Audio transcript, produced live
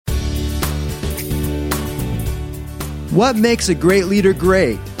What makes a great leader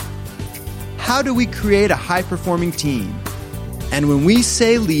great? How do we create a high-performing team? And when we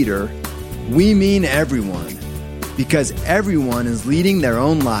say leader, we mean everyone, because everyone is leading their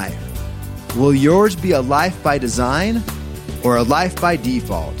own life. Will yours be a life by design or a life by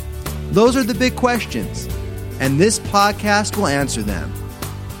default? Those are the big questions, and this podcast will answer them.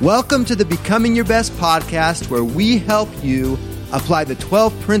 Welcome to the Becoming Your Best podcast, where we help you apply the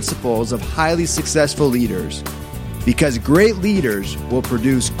 12 principles of highly successful leaders, because great leaders will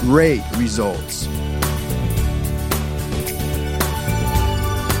produce great results.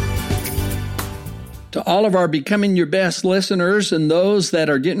 To all of our Becoming Your Best listeners and those that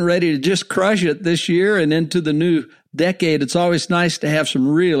are getting ready to just crush it this year and into the new decade, it's always nice to have some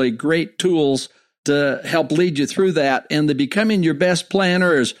really great tools to help lead you through that. And the Becoming Your Best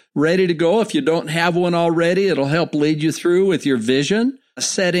Planner is ready to go. If you don't have one already, it'll help lead you through with your vision,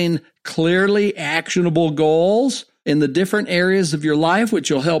 setting clearly actionable goals in the different areas of your life,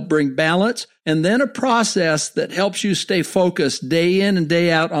 which will help bring balance, and then a process that helps you stay focused day in and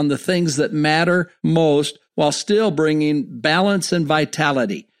day out on the things that matter most while still bringing balance and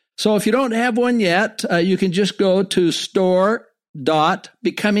vitality. So if you don't have one yet, you can just go to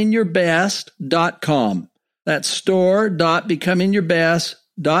store.becomingyourbest.com. That's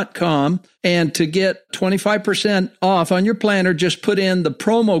store.becomingyourbest.com. And to get 25% off on your planner, just put in the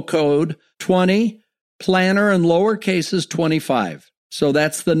promo code 20 planner and lower cases 25. So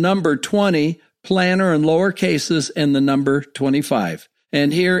that's the number 20, planner and lower cases, and the number 25.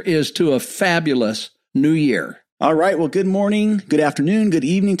 And here is to a fabulous new year. All right. Well, good morning, good afternoon, good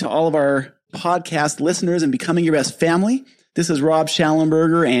evening to all of our podcast listeners and Becoming Your Best family. This is Rob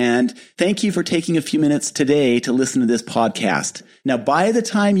Schallenberger, and thank you for taking a few minutes today to listen to this podcast. Now, by the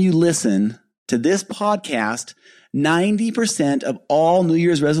time you listen to this podcast, 90% of all New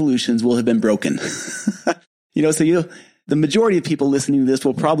Year's resolutions will have been broken. The majority of people listening to this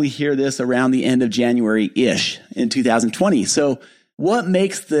will probably hear this around the end of January-ish in 2020. So what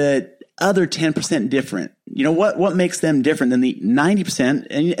makes the other 10% different? What makes them different than the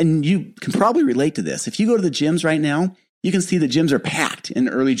 90%? And you can probably relate to this. If you go to the gyms right now, you can see the gyms are packed in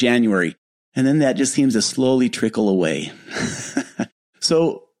early January, and then that just seems to slowly trickle away.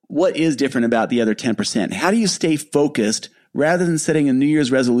 So what is different about the other 10%? How do you stay focused rather than setting a New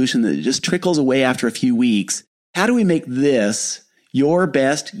Year's resolution that just trickles away after a few weeks? How do we make this your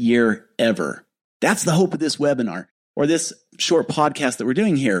best year ever? That's the hope of this webinar or this short podcast that we're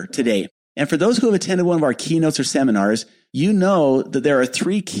doing here today. And for those who have attended one of our keynotes or seminars, you know that there are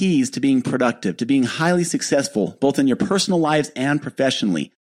 3 keys to being productive, to being highly successful, both in your personal lives and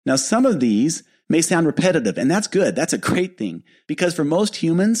professionally. Now, some of these may sound repetitive, and that's good. That's a great thing, because for most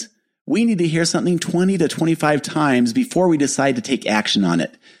humans, we need to hear something 20 to 25 times before we decide to take action on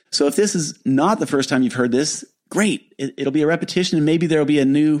it. So if this is not the first time you've heard this, great. It'll be a repetition, and maybe there'll be a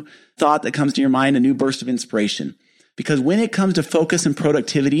new thought that comes to your mind, a new burst of inspiration. Because when it comes to focus and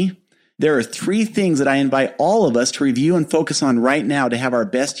productivity, there are 3 things that I invite all of us to review and focus on right now to have our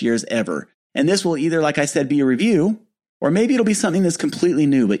best years ever. And this will either, like I said, be a review, or maybe it'll be something that's completely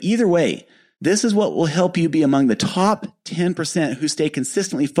new. But either way, this is what will help you be among the top 10% who stay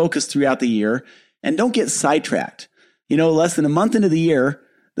consistently focused throughout the year and don't get sidetracked. Less than a month into the year,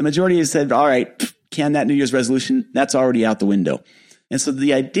 the majority has said, all right, can that New Year's resolution? That's already out the window. And so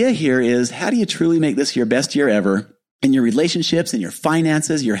the idea here is, how do you truly make this your best year ever in your relationships, in your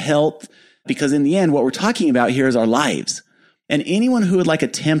finances, your health? Because in the end, what we're talking about here is our lives. And anyone who would like a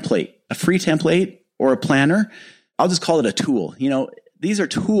template, a free template or a planner, I'll just call it a tool. These are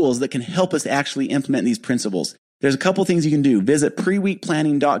tools that can help us actually implement these principles. There's a couple things you can do. Visit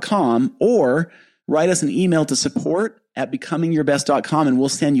preweekplanning.com or write us an email to support@becomingyourbest.com, and we'll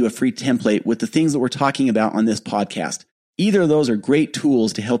send you a free template with the things that we're talking about on this podcast. Either of those are great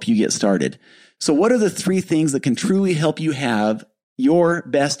tools to help you get started. So what are the 3 things that can truly help you have your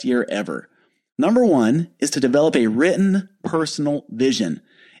best year ever? Number 1 is to develop a written personal vision.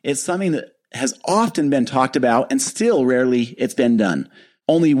 It's something that has often been talked about, and still rarely it's been done.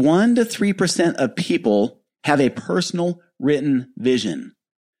 Only 1 to 3% of people have a personal written vision.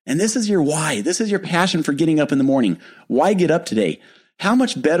 And this is your why. This is your passion for getting up in the morning. Why get up today? How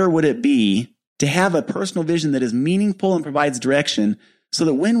much better would it be to have a personal vision that is meaningful and provides direction, so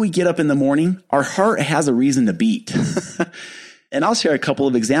that when we get up in the morning, our heart has a reason to beat? And I'll share a couple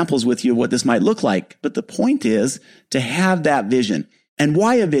of examples with you of what this might look like. But the point is to have that vision. And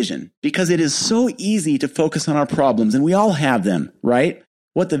why a vision? Because it is so easy to focus on our problems, and we all have them, right?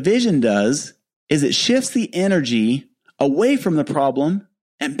 What the vision does is it shifts the energy away from the problem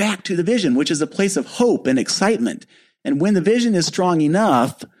and back to the vision, which is a place of hope and excitement. And when the vision is strong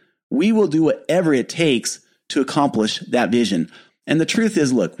enough, we will do whatever it takes to accomplish that vision. And the truth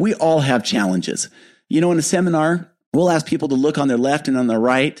is, look, we all have challenges. In a seminar, we'll ask people to look on their left and on their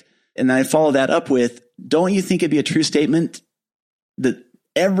right. And I follow that up with, don't you think it'd be a true statement that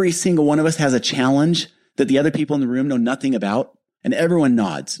every single one of us has a challenge that the other people in the room know nothing about? And everyone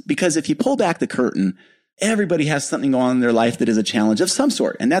nods. Because if you pull back the curtain, everybody has something going on in their life that is a challenge of some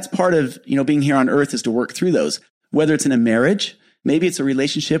sort. And that's part of, being here on earth, is to work through those. Whether it's in a marriage, maybe it's a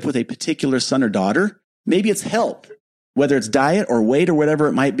relationship with a particular son or daughter, maybe it's health, whether it's diet or weight or whatever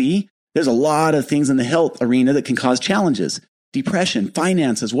it might be. There's a lot of things in the health arena that can cause challenges. Depression,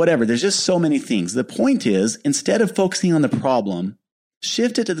 finances, whatever. There's just so many things. The point is, instead of focusing on the problem,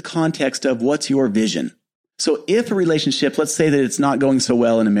 shift it to the context of what's your vision. So if a relationship, let's say that it's not going so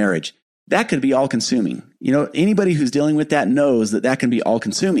well in a marriage, that could be all consuming. Anybody who's dealing with that knows that can be all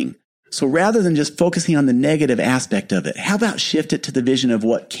consuming. So rather than just focusing on the negative aspect of it, how about shift it to the vision of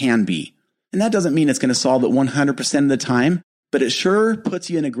what can be? And that doesn't mean it's going to solve it 100% of the time, but it sure puts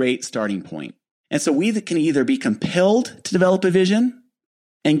you in a great starting point. And so we can either be compelled to develop a vision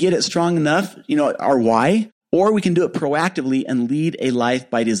and get it strong enough, our why, or we can do it proactively and lead a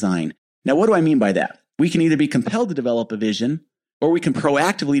life by design. Now, what do I mean by that? We can either be compelled to develop a vision, or we can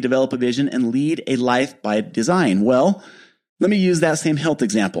proactively develop a vision and lead a life by design. Well, let me use that same health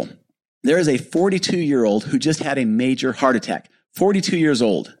example. There is a 42-year-old who just had a major heart attack. 42 years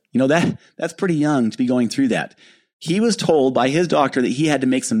old. That's pretty young to be going through that. He was told by his doctor that he had to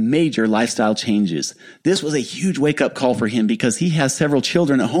make some major lifestyle changes. This was a huge wake-up call for him because he has several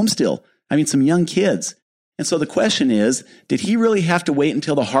children at home still. Some young kids. And so the question is, did he really have to wait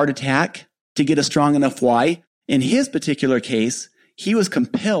until the heart attack to get a strong enough why? In his particular case, he was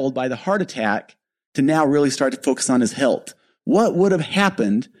compelled by the heart attack to now really start to focus on his health. What would have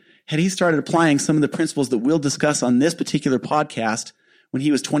happened had he started applying some of the principles that we'll discuss on this particular podcast when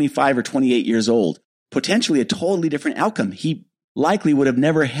he was 25 or 28 years old? Potentially a totally different outcome. He likely would have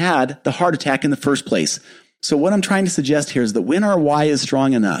never had the heart attack in the first place. So what I'm trying to suggest here is that when our why is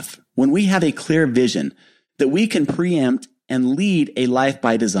strong enough, when we have a clear vision, that we can preempt and lead a life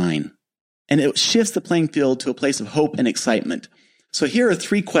by design. And it shifts the playing field to a place of hope and excitement. So here are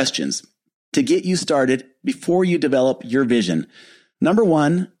 3 questions to get you started before you develop your vision. Number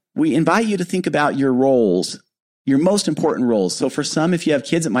 1, we invite you to think about your roles, your most important roles. So for some, if you have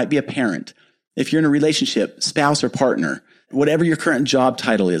kids, it might be a parent. If you're in a relationship, spouse or partner, whatever your current job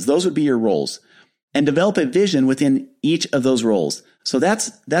title is, those would be your roles. And develop a vision within each of those roles. So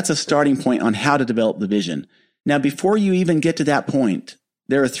that's a starting point on how to develop the vision. Now, before you even get to that point,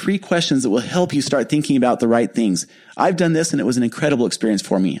 there are 3 questions that will help you start thinking about the right things. I've done this and it was an incredible experience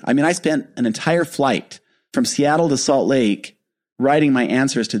for me. I spent an entire flight from Seattle to Salt Lake writing my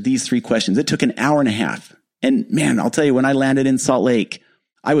answers to these 3 questions. It took an hour and a half. And man, I'll tell you, when I landed in Salt Lake,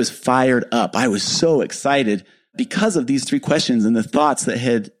 I was fired up. I was so excited because of these 3 questions and the thoughts that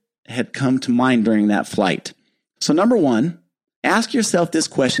had come to mind during that flight. So number 1, ask yourself this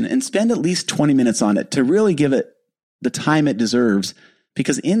question and spend at least 20 minutes on it to really give it the time it deserves.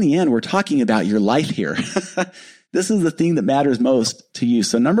 Because in the end, we're talking about your life here. This is the thing that matters most to you.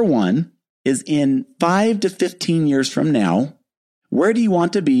 So number 1 is, in 5 to 15 years from now, where do you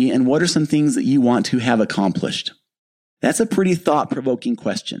want to be and what are some things that you want to have accomplished? That's a pretty thought-provoking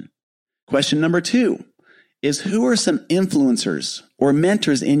question. Question number 2 is, who are some influencers or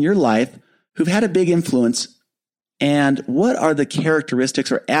mentors in your life who've had a big influence, and what are the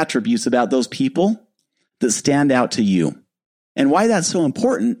characteristics or attributes about those people that stand out to you? And why that's so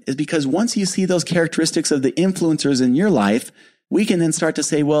important is because once you see those characteristics of the influencers in your life, we can then start to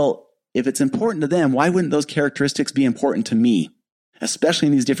say, well, if it's important to them, why wouldn't those characteristics be important to me, especially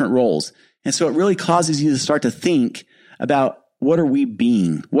in these different roles? And so it really causes you to start to think about, what are we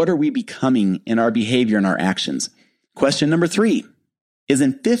being? What are we becoming in our behavior and our actions? Question number 3 is,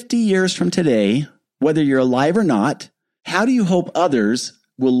 in 50 years from today, whether you're alive or not, how do you hope others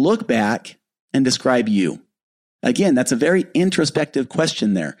will look back and describe you? Again, that's a very introspective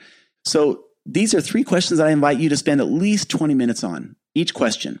question there. So these are 3 questions that I invite you to spend at least 20 minutes on each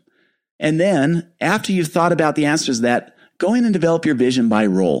question. And then after you've thought about the answers to that, go in and develop your vision by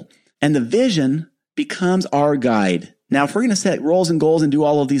role. And the vision becomes our guide. Now, if we're going to set roles and goals and do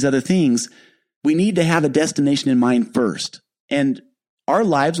all of these other things, we need to have a destination in mind first. And our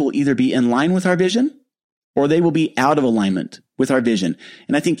lives will either be in line with our vision or they will be out of alignment with our vision.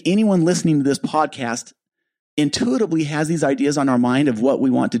 And I think anyone listening to this podcast intuitively has these ideas on our mind of what we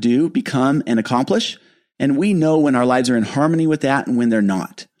want to do, become, and accomplish. And we know when our lives are in harmony with that and when they're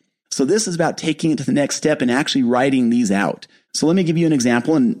not. So this is about taking it to the next step and actually writing these out. So let me give you an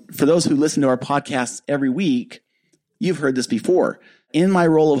example. And for those who listen to our podcasts every week, you've heard this before. In my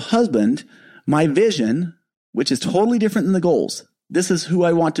role of husband, my vision which is totally different than the goals. This is who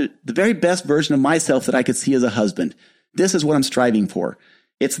I want to, the very best version of myself that I could see as a husband. This is what I'm striving for.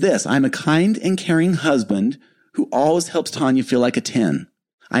 It's this. I'm a kind and caring husband who always helps Tanya feel like a 10.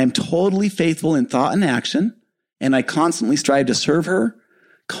 I am totally faithful in thought and action, and I constantly strive to serve her,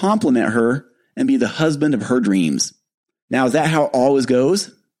 compliment her, and be the husband of her dreams. Now, is that how it always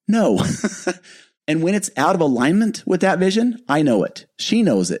goes? No. And when it's out of alignment with that vision, I know it. She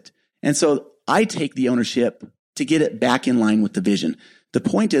knows it. And so I take the ownership to get it back in line with the vision. The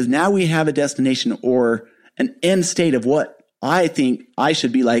point is now we have a destination or an end state of what I think I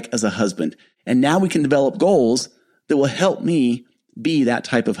should be like as a husband. And now we can develop goals that will help me be that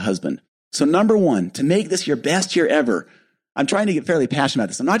type of husband. So number one, to make this your best year ever, I'm trying to get fairly passionate about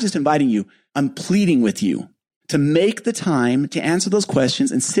this. I'm not just inviting you, I'm pleading with you to make the time to answer those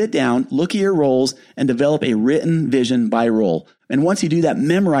questions and sit down, look at your roles, and develop a written vision by role. And once you do that,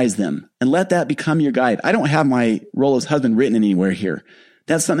 memorize them and let that become your guide. I don't have my role as husband written anywhere here.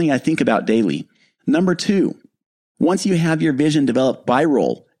 That's something I think about daily. Number two, once you have your vision developed by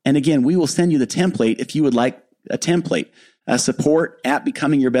role, and again, we will send you the template if you would like a template,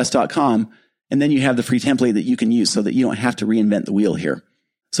 support@becomingyourbest.com, and then you have the free template that you can use so that you don't have to reinvent the wheel here.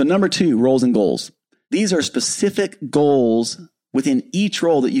 So number two, roles and goals. These are specific goals within each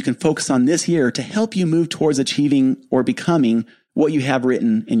role that you can focus on this year to help you move towards achieving or becoming what you have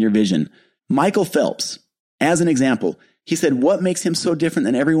written in your vision. Michael Phelps, as an example, he said, what makes him so different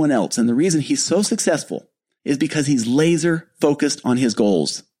than everyone else? And the reason he's so successful is because he's laser focused on his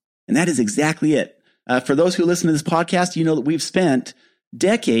goals. And that is exactly it. For those who listen to this podcast, you know that we've spent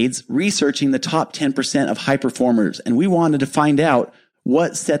decades researching the top 10% of high performers. And we wanted to find out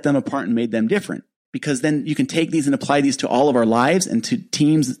what set them apart and made them different. Because then you can take these and apply these to all of our lives and to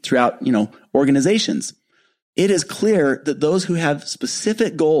teams throughout, organizations. It is clear that those who have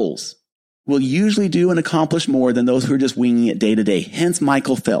specific goals will usually do and accomplish more than those who are just winging it day to day. Hence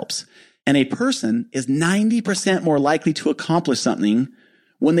Michael Phelps. And a person is 90% more likely to accomplish something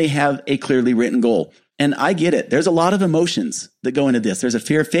when they have a clearly written goal. And I get it. There's a lot of emotions that go into this. There's a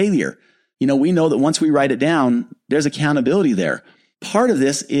fear of failure. We know that once we write it down, there's accountability there. Part of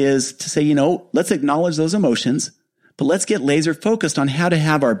this is to say, let's acknowledge those emotions, but let's get laser focused on how to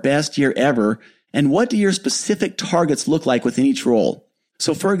have our best year ever. And what do your specific targets look like within each role?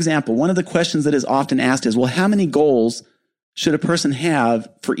 So for example, one of the questions that is often asked is, well, how many goals should a person have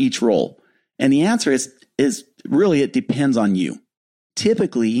for each role? And the answer is really, it depends on you.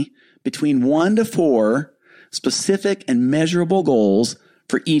 Typically between 1 to 4 specific and measurable goals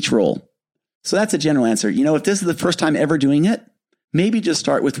for each role. So that's a general answer. If this is the first time ever doing it, maybe just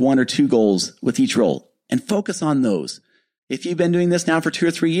start with 1 or 2 goals with each role and focus on those. If you've been doing this now for 2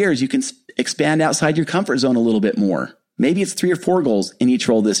 or 3 years, you can expand outside your comfort zone a little bit more. Maybe it's 3 or 4 goals in each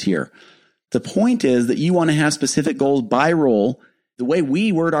role this year. The point is that you want to have specific goals by role. The way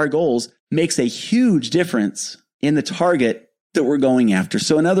we word our goals makes a huge difference in the target that we're going after.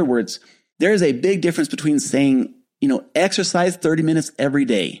 So in other words, there is a big difference between saying, exercise 30 minutes every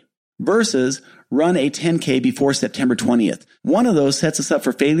day versus run a 10K before September 20th. One of those sets us up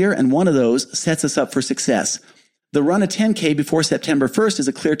for failure, and one of those sets us up for success. The run a 10K before September 1st is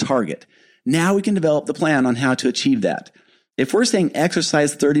a clear target. Now we can develop the plan on how to achieve that. If we're saying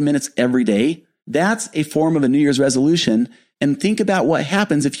exercise 30 minutes every day, that's a form of a New Year's resolution. And think about what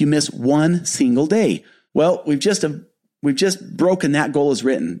happens if you miss one single day. Well, we've just broken that goal as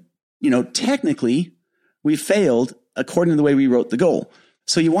written. Technically, we failed according to the way we wrote the goal.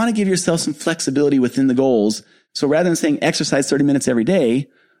 So you want to give yourself some flexibility within the goals. So rather than saying exercise 30 minutes every day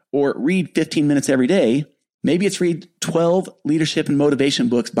or read 15 minutes every day, maybe it's read 12 leadership and motivation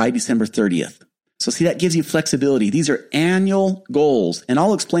books by December 30th. So see, that gives you flexibility. These are annual goals. And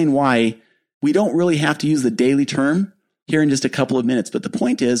I'll explain why we don't really have to use the daily term here in just a couple of minutes. But the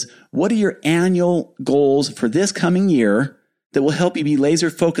point is, what are your annual goals for this coming year that will help you be laser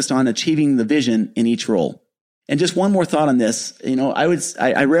focused on achieving the vision in each role? And just one more thought on this.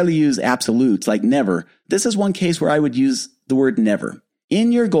 I rarely use absolutes like never. This is one case where I would use the word never.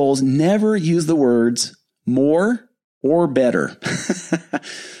 In your goals, never use the words more or better.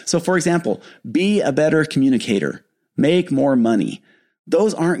 So for example, be a better communicator, make more money.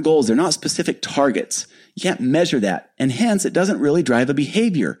 Those aren't goals. They're not specific targets. You can't measure that. And hence, it doesn't really drive a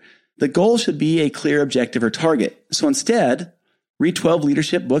behavior. The goal should be a clear objective or target. So instead, read 12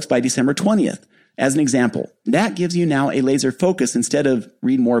 leadership books by December 20th. As an example, that gives you now a laser focus instead of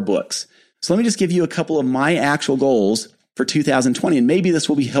read more books. So let me just give you a couple of my actual goals for 2020, and maybe this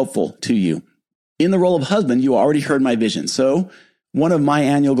will be helpful to you. In the role of husband, you already heard my vision. So one of my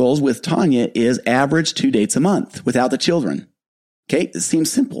annual goals with Tanya is average 2 dates a month without the children. Okay, this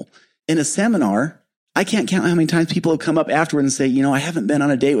seems simple. In a seminar, I can't count how many times people have come up afterward and say, I haven't been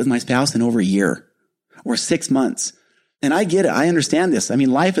on a date with my spouse in over a year or 6 months. And I get it. I understand this. I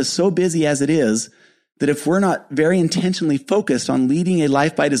mean, life is so busy as it is that if we're not very intentionally focused on leading a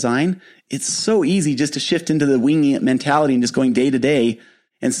life by design, it's so easy just to shift into the winging it mentality and just going day to day.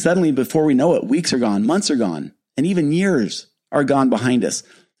 And suddenly, before we know it, weeks are gone, months are gone, and even years are gone behind us.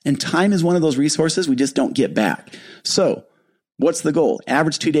 And time is one of those resources we just don't get back. So what's the goal?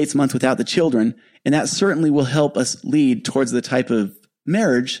 Average 2 dates a month without the children. And that certainly will help us lead towards the type of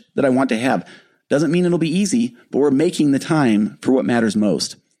marriage that I want to have. Doesn't mean it'll be easy, but we're making the time for what matters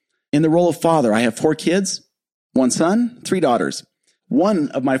most. In the role of father, I have 4 kids, 1 son, 3 daughters. One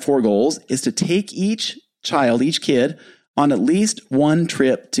of my 4 goals is to take each kid on at least one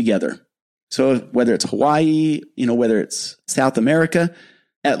trip together. So whether it's Hawaii, whether it's South America,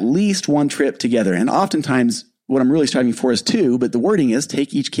 at least one trip together. And oftentimes what I'm really striving for is 2, but the wording is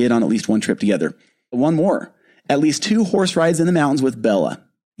take each kid on at least one trip together. 1 more, at least 2 horse rides in the mountains with Bella.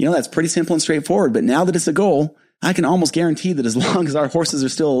 That's pretty simple and straightforward, but now that it's a goal, I can almost guarantee that as long as our horses are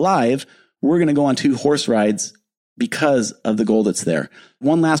still alive, we're going to go on 2 horse rides because of the goal that's there.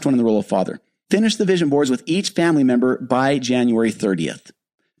 One last one in the role of father. Finish the vision boards with each family member by January 30th.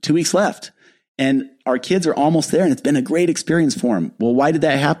 2 weeks left. And our kids are almost there, and it's been a great experience for them. Well, why did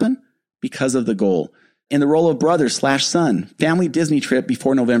that happen? Because of the goal. In the role of brother/son, family Disney trip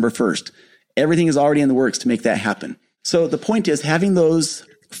before November 1st. Everything is already in the works to make that happen. So the point is, having those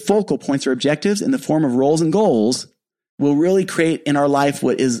focal points or objectives in the form of roles and goals will really create in our life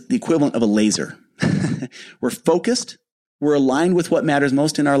what is the equivalent of a laser. We're focused, we're aligned with what matters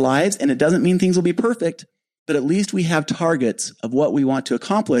most in our lives, and it doesn't mean things will be perfect, but at least we have targets of what we want to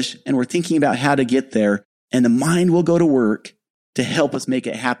accomplish, and we're thinking about how to get there, and the mind will go to work to help us make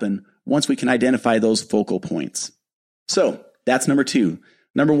it happen once we can identify those focal points. So that's number 2.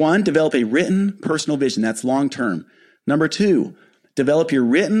 Number 1, develop a written personal vision. That's long term. Number 2, develop your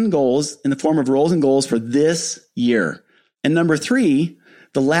written goals in the form of roles and goals for this year. And number 3,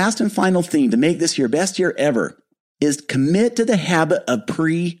 the last and final thing to make this your best year ever is commit to the habit of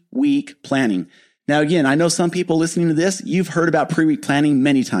pre-week planning. Now, again, I know some people listening to this, you've heard about pre-week planning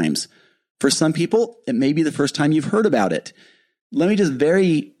many times. For some people, it may be the first time you've heard about it. Let me just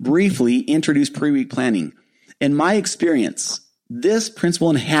very briefly introduce pre-week planning. In my experience, this principle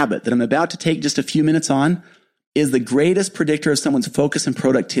and habit that I'm about to take just a few minutes on is the greatest predictor of someone's focus and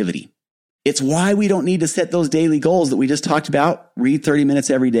productivity. It's why we don't need to set those daily goals that we just talked about. Read 30 minutes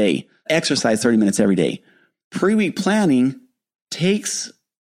every day, exercise 30 minutes every day. Pre-week planning takes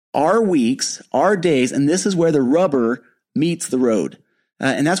our weeks, our days, and this is where the rubber meets the road.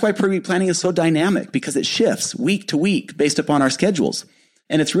 And that's why pre-week planning is so dynamic, because it shifts week to week based upon our schedules.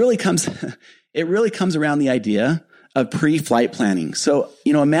 And it really comes around the idea of pre-flight planning. So,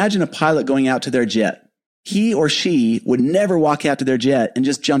 imagine a pilot going out to their jet. He or she would never walk out to their jet and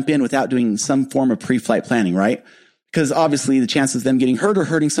just jump in without doing some form of pre-flight planning, right? Because obviously the chances of them getting hurt or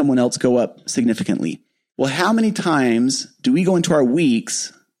hurting someone else go up significantly. Well, how many times do we go into our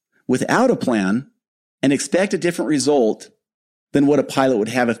weeks without a plan and expect a different result than what a pilot would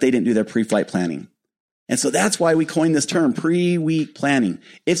have if they didn't do their pre-flight planning? And so that's why we coined this term, pre-week planning.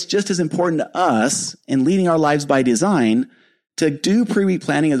 It's just as important to us in leading our lives by design to do pre-week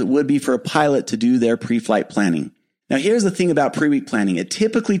planning as it would be for a pilot to do their pre-flight planning. Now, here's the thing about pre-week planning. It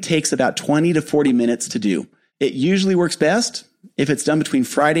typically takes about 20 to 40 minutes to do. It usually works best if it's done between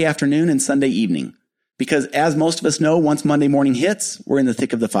Friday afternoon and Sunday evening, because as most of us know, once Monday morning hits, we're in the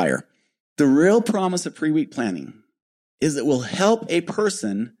thick of the fire. The real promise of pre-week planning is it will help a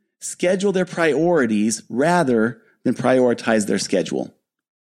person schedule their priorities rather than prioritize their schedule.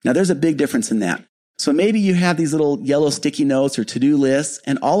 Now, there's a big difference in that. So maybe you have these little yellow sticky notes or to-do lists,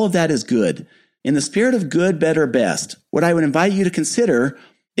 and all of that is good. In the spirit of good, better, best, what I would invite you to consider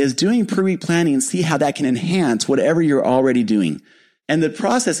is doing pre-week planning and see how that can enhance whatever you're already doing. And the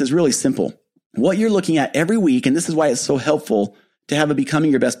process is really simple. What you're looking at every week, and this is why it's so helpful to have a Becoming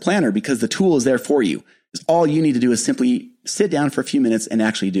Your Best Planner, because the tool is there for you. All you need to do is simply sit down for a few minutes and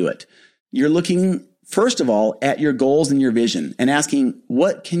actually do it. You're looking, first of all, at your goals and your vision and asking,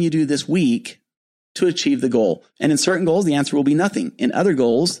 what can you do this week to achieve the goal? And in certain goals, the answer will be nothing. In other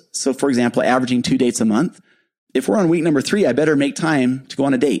goals, so for example, averaging 2 dates a month, if we're on week number 3, I better make time to go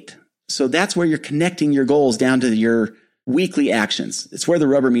on a date. So that's where you're connecting your goals down to your weekly actions. It's where the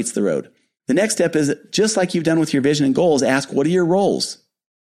rubber meets the road. The next step is, just like you've done with your vision and goals, ask, what are your roles?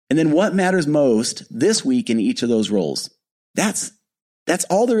 And then what matters most this week in each of those roles? That's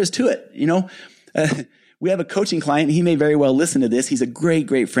all there is to it. We have a coaching client. He may very well listen to this. He's a great,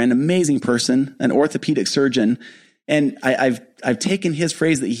 great friend, amazing person, an orthopedic surgeon. And I've taken his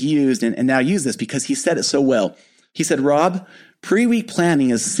phrase that he used and now use this because he said it so well. He said, Rob, pre-week planning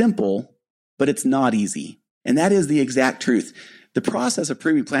is simple, but it's not easy. And that is the exact truth. The process of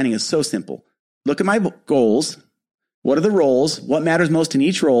pre-week planning is so simple. Look at my goals. What are the roles? What matters most in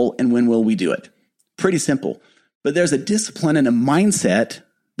each role? And when will we do it? Pretty simple. But there's a discipline and a mindset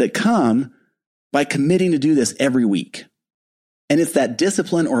that come by committing to do this every week. And it's that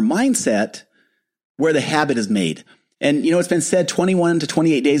discipline or mindset where the habit is made. And it's been said 21 to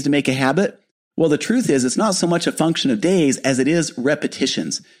 28 days to make a habit. Well, the truth is it's not so much a function of days as it is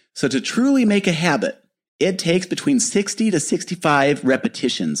repetitions. So to truly make a habit, it takes between 60 to 65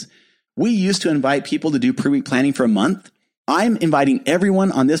 repetitions. We used to invite people to do pre-week planning for a month. I'm inviting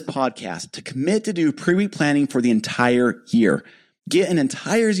everyone on this podcast to commit to do pre-week planning for the entire year. Get an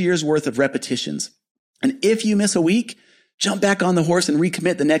entire year's worth of repetitions. And if you miss a week, jump back on the horse and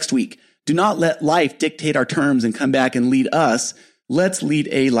recommit the next week. Do not let life dictate our terms and come back and lead us. Let's lead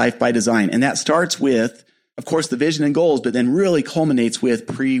a life by design. And that starts with, of course, the vision and goals, but then really culminates with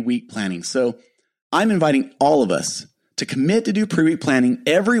pre-week planning. So I'm inviting all of us to commit to do pre-week planning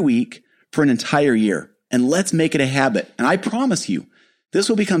every week for an entire year. And let's make it a habit. And I promise you, this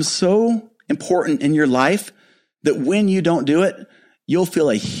will become so important in your life that when you don't do it, you'll feel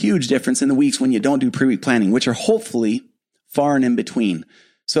a huge difference in the weeks when you don't do pre-week planning, which are hopefully far and in between.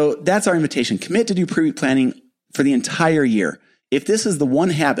 So that's our invitation. Commit to do pre-week planning for the entire year. If this is the one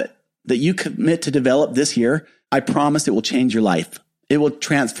habit that you commit to develop this year, I promise it will change your life. It will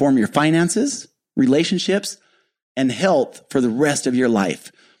transform your finances, relationships, and health for the rest of your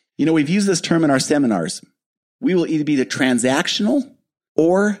life. We've used this term in our seminars. We will either be the transactional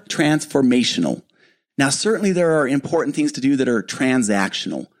or transformational. Now, certainly there are important things to do that are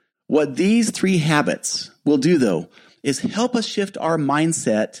transactional. What these 3 habits will do, though, is help us shift our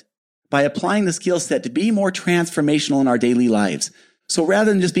mindset by applying the skill set to be more transformational in our daily lives. So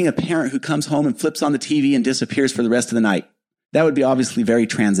rather than just being a parent who comes home and flips on the TV and disappears for the rest of the night, that would be obviously very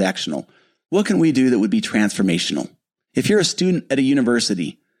transactional. What can we do that would be transformational? If you're a student at a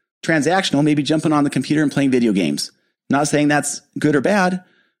university, transactional, maybe jumping on the computer and playing video games. Not saying that's good or bad,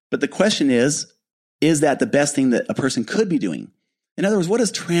 but the question is that the best thing that a person could be doing? In other words, what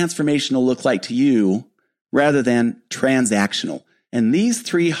does transformational look like to you rather than transactional? And these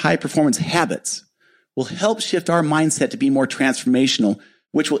 3 high-performance habits will help shift our mindset to be more transformational,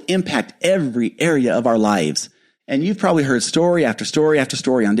 which will impact every area of our lives. And you've probably heard story after story after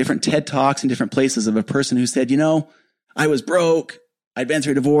story on different TED Talks and different places of a person who said, I was broke, I'd been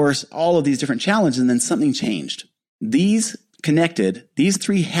through a divorce, all of these different challenges, and then something changed. These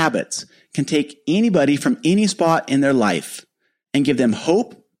 3 habits can take anybody from any spot in their life and give them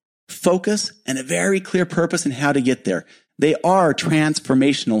hope, focus, and a very clear purpose in how to get there. They are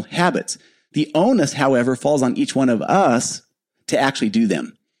transformational habits. The onus, however, falls on each one of us to actually do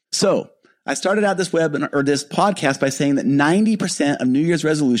them. So I started out this this podcast by saying that 90% of New Year's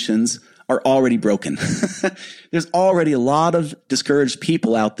resolutions are already broken. There's already a lot of discouraged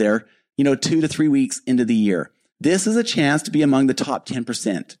people out there, 2 to 3 weeks into the year. This is a chance to be among the top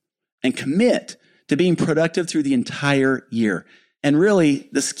 10% and commit to being productive through the entire year. And really,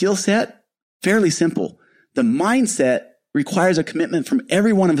 the skill set, fairly simple. The mindset requires a commitment from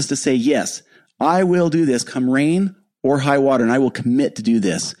every one of us to say, yes, I will do this come rain or high water, and I will commit to do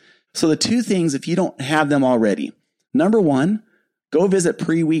this. So the 2 things, if you don't have them already, number 1, go visit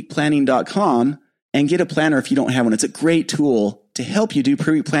preweekplanning.com and get a planner if you don't have one. It's a great tool to help you do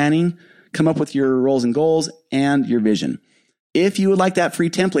pre-week planning, come up with your roles and goals and your vision. If you would like that free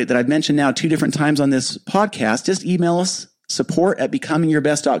template that I've mentioned now 2 different times on this podcast, just email us,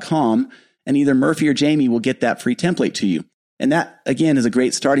 support@becomingyourbest.com, and either Murphy or Jamie will get that free template to you. And that, again, is a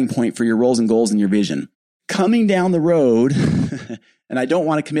great starting point for your roles and goals and your vision. Coming down the road, and I don't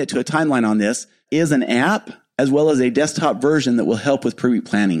want to commit to a timeline on this, is an app as well as a desktop version that will help with pre-week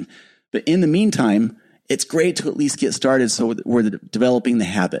planning. But in the meantime, it's great to at least get started so we're developing the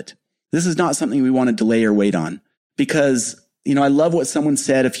habit. This is not something we want to delay or wait on because, I love what someone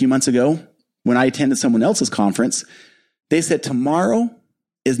said a few months ago when I attended someone else's conference. They said, tomorrow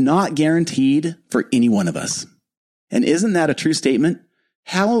is not guaranteed for any one of us. And isn't that a true statement?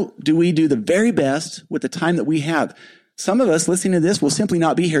 How do we do the very best with the time that we have? Some of us listening to this will simply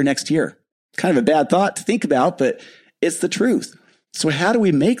not be here next year. Kind of a bad thought to think about, but it's the truth. So how do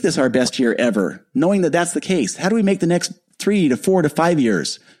we make this our best year ever, knowing that that's the case? How do we make the next 3 to 4 to 5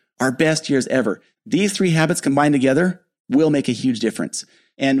 years our best years ever? These 3 habits combined together will make a huge difference.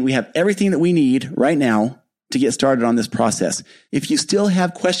 And we have everything that we need right now to get started on this process. If you still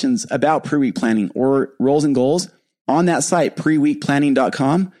have questions about pre-week planning or roles and goals, on that site,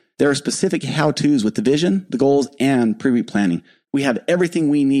 preweekplanning.com, There are specific how-tos with the vision, the goals, and pre-week planning. We have everything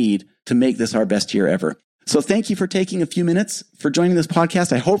we need to make this our best year ever. So thank you for taking a few minutes for joining this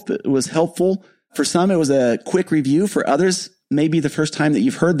podcast. I hope it was helpful. For some, it was a quick review. For others, maybe the first time that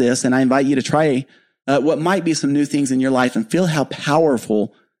you've heard this, and I invite you to try what might be some new things in your life and feel how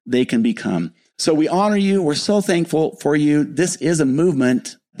powerful they can become. So we honor you. We're so thankful for you. This is a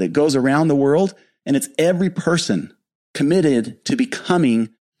movement that goes around the world, and it's every person committed to becoming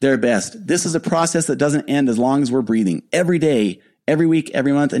their best. This is a process that doesn't end as long as we're breathing. Every day, every week,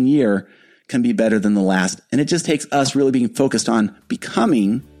 every month, and year can be better than the last. And it just takes us really being focused on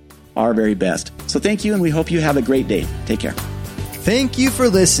becoming our very best. So thank you, and we hope you have a great day. Take care. Thank you for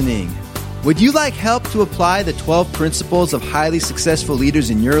listening. Would you like help to apply the 12 principles of highly successful leaders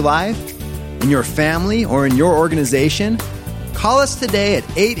in your life, in your family, or in your organization? Call us today at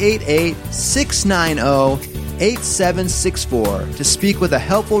 888-690-8764 to speak with a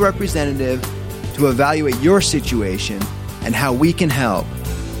helpful representative to evaluate your situation and how we can help.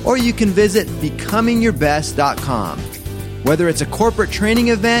 Or you can visit becomingyourbest.com. Whether it's a corporate training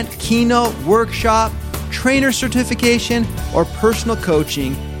event, keynote, workshop, trainer certification, or personal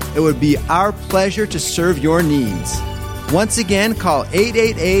coaching, it would be our pleasure to serve your needs. Once again, call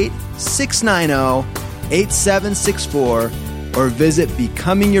 888-690-8764 or visit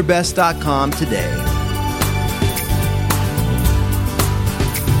becomingyourbest.com today.